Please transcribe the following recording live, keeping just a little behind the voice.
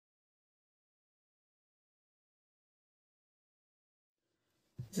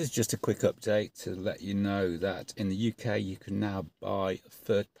This is just a quick update to let you know that in the UK you can now buy a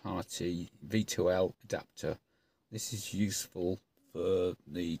third-party V2L adapter. This is useful for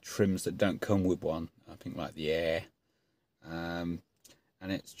the trims that don't come with one, I think like the Air, and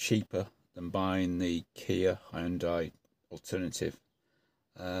it's cheaper than buying the Kia Hyundai alternative.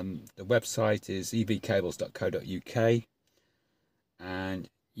 The website is evcables.co.uk, and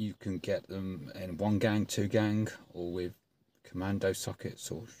you can get them in 1-gang, 2-gang, or with commando sockets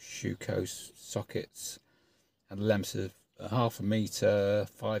or Shuko sockets, and lengths of 0.5 meter,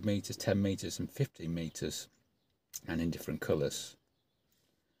 5 meters, 10 meters, and 15 meters, and in different colours.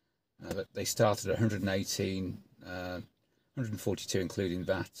 But they started at 118, 142 including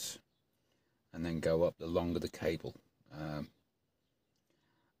that, and then go up the longer the cable.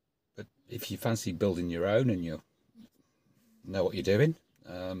 But if you fancy building your own and you know what you're doing,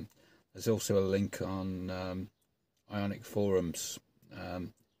 there's also a link on Ioniq forums.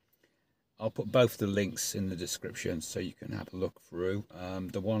 I'll put both the links in the description so you can have a look through.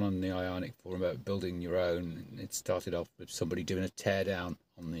 The one on the Ioniq forum about building your own, it started off with somebody doing a teardown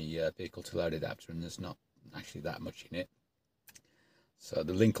on the vehicle to load adapter, and there's not actually that much in it. So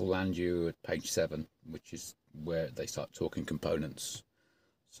the link will land you at page 7, which is where they start talking components.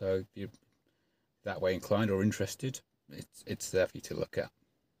 So if you're that way inclined or interested, it's there for you to look at.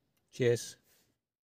 Cheers.